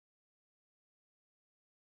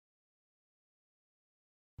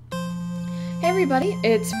Hey everybody,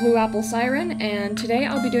 it's Blue Apple Siren, and today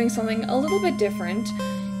I'll be doing something a little bit different.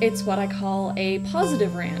 It's what I call a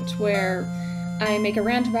positive rant, where I make a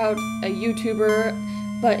rant about a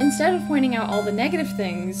YouTuber, but instead of pointing out all the negative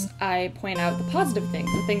things, I point out the positive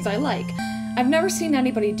things, the things I like. I've never seen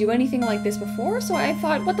anybody do anything like this before, so I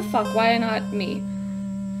thought, what the fuck, why not me?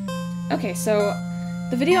 Okay, so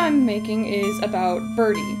the video I'm making is about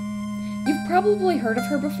Birdie. You've probably heard of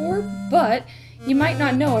her before, but you might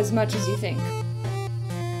not know as much as you think.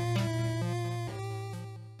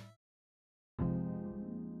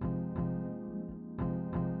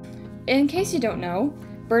 In case you don't know,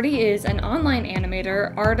 Birdie is an online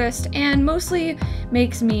animator, artist, and mostly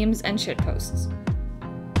makes memes and shitposts.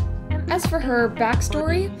 As for her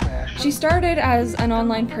backstory, she started as an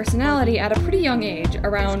online personality at a pretty young age,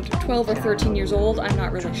 around 12 or 13 years old, I'm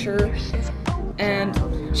not really sure.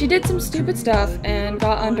 And she did some stupid stuff and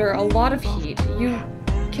got under a lot of heat. You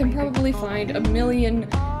can probably find a million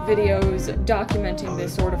videos documenting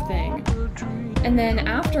this sort of thing. And then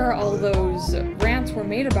after all those rants were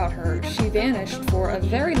made about her, she vanished for a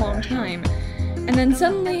very long time, and then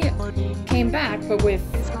suddenly came back, but with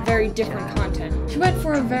very different content. She went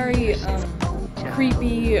for a very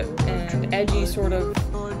creepy and edgy sort of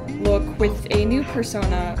look with a new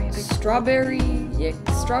persona, Strawberix?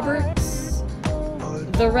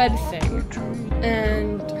 The red thing.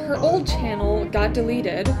 And her old channel got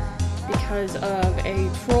deleted because of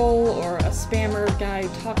a troll or a spammer guy,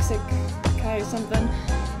 toxic guy or something.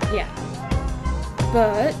 Yeah.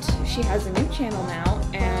 But she has a new channel now,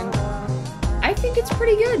 and I think it's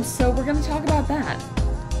pretty good, so we're gonna talk about that.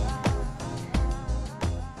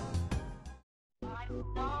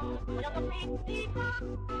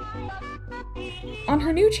 On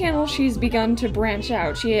her new channel, she's begun to branch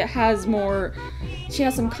out. She has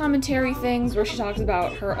some commentary things where she talks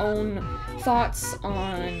about her own thoughts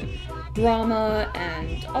on drama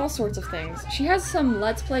and all sorts of things. She has some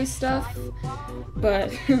Let's Play stuff,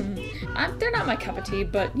 but they're not my cup of tea,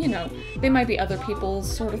 but you know, they might be other people's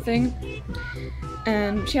sort of thing.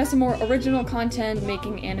 And she has some more original content,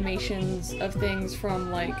 making animations of things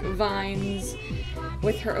from like vines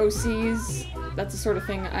with her OCs. That's the sort of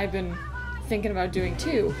thing I've been thinking about doing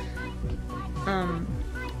too.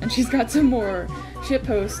 And she's got some more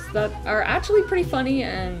shitposts that are actually pretty funny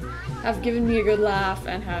and have given me a good laugh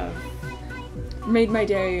and have made my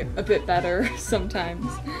day a bit better sometimes.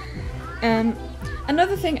 And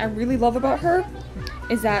another thing I really love about her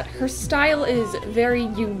is that her style is very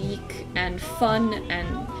unique and fun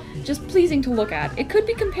and just pleasing to look at. It could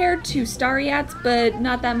be compared to Starryat's, but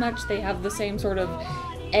not that much. They have the same sort of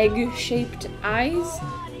egg-shaped eyes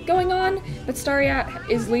going on, but Starryat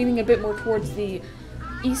is leaning a bit more towards the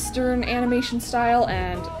Eastern animation style,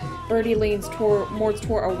 and Birdie leans more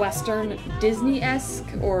toward a Western Disney-esque,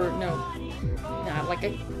 or like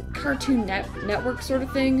a Cartoon Network sort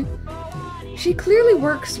of thing. She clearly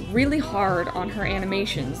works really hard on her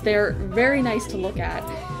animations. They're very nice to look at,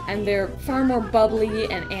 and they're far more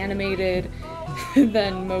bubbly and animated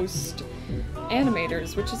than most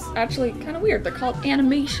animators, which is actually kind of weird. They're called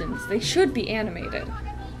animations. They should be animated,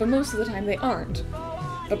 but most of the time they aren't.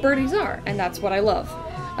 But Birdie's are, and that's what I love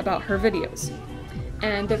about her videos.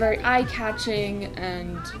 And they're very eye-catching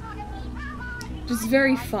and just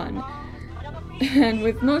very fun. And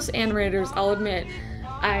with most animators, I'll admit,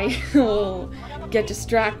 I will get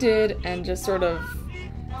distracted and just sort of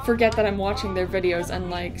forget that I'm watching their videos, and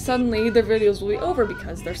like suddenly their videos will be over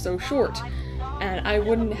because they're so short. And I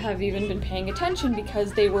wouldn't have even been paying attention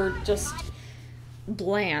because they were just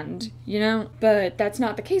bland, you know? But that's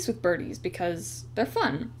not the case with Birdie's because they're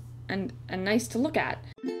fun and nice to look at.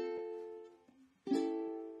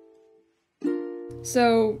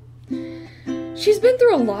 So, she's been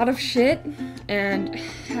through a lot of shit and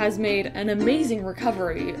has made an amazing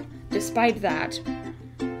recovery despite that.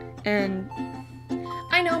 And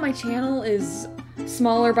I know my channel is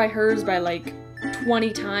smaller by hers by like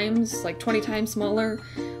 20 times smaller,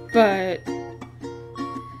 but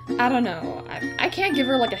I don't know. I can't give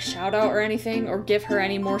her like a shout out or anything, or give her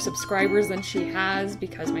any more subscribers than she has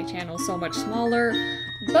because my channel is so much smaller,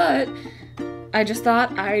 but I just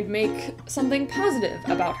thought I'd make something positive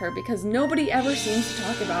about her because nobody ever seems to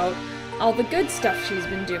talk about all the good stuff she's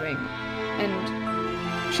been doing.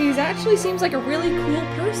 And she's actually seems like a really cool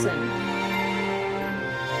person.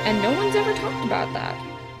 And no one's ever talked about that.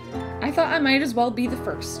 I thought I might as well be the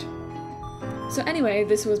first. So anyway,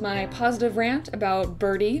 this was my positive rant about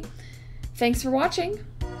Birdie. Thanks for watching.